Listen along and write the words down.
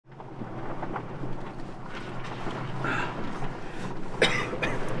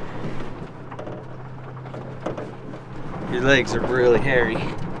Your legs are really hairy.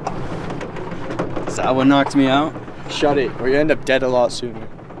 Is that what knocked me out? Shut it, or you end up dead a lot sooner.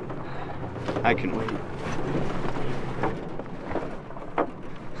 I can wait.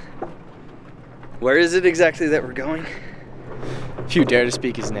 Where is it exactly that we're going? If you dare to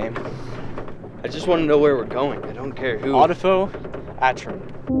speak his name. I just want to know where we're going. I don't care who. Audifo Atrum.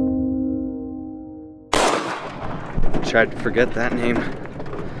 I tried to forget that name.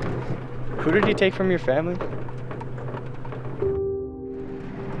 Who did he take from your family?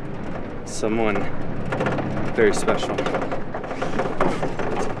 Someone very special.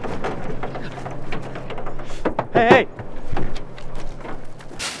 Hey, hey!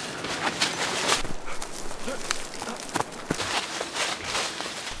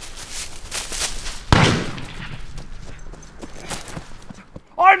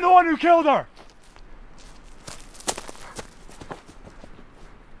 I'm the one who killed her!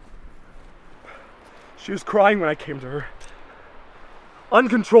 She was crying when I came to her.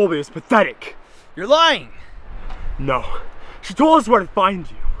 Uncontrollably, it's pathetic. You're lying! No, she told us where to find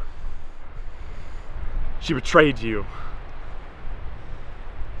you. She betrayed you.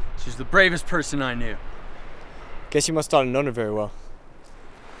 She's the bravest person I knew. Guess you must not have known her very well.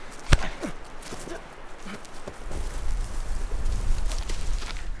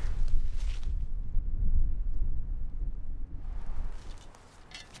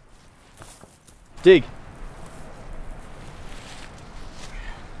 Dig.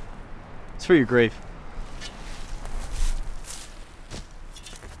 It's for your grave.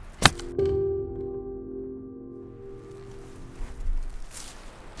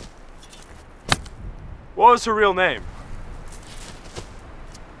 What was her real name?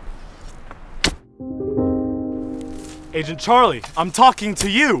 Agent Charlie, I'm talking to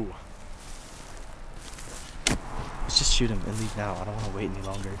you! Let's just shoot him and leave now. I don't want to wait any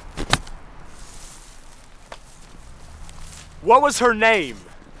longer. What was her name?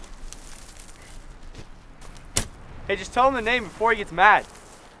 Hey, just tell him the name before he gets mad.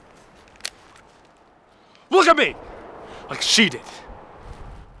 Look at me! Like she did.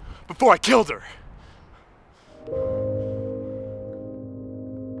 Before I killed her.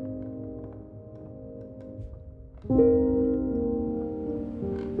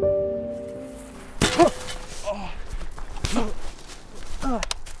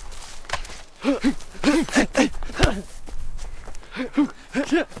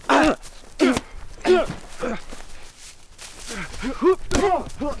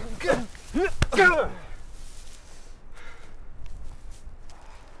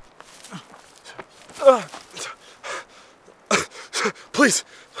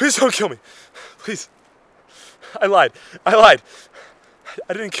 Please don't kill me. Please. I lied. I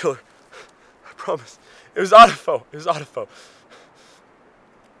didn't kill her. I promise. It was Audifo.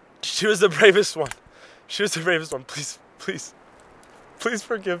 She was the bravest one. Please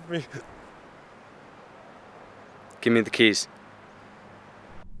forgive me. Give me the keys.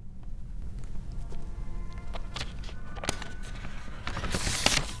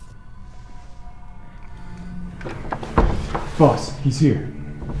 Boss, he's here.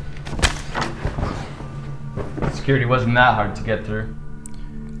 Security wasn't that hard to get through.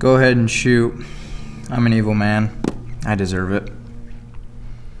 Go ahead and shoot. I'm an evil man. I deserve it.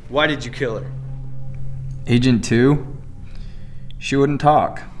 Why did you kill her? Agent 2? She wouldn't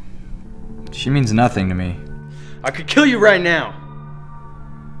talk. She means nothing to me. I could kill you right now.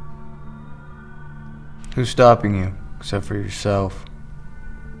 Who's stopping you, except for yourself?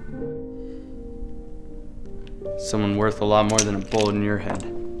 Someone worth a lot more than a bullet in your head.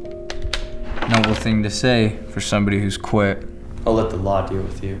 Noble thing to say for somebody who's quit. I'll let the law deal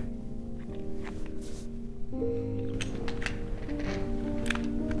with you.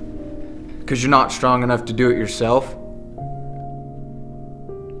 Because you're not strong enough to do it yourself?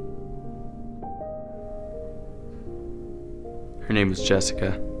 Her name was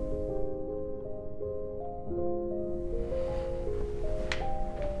Jessica.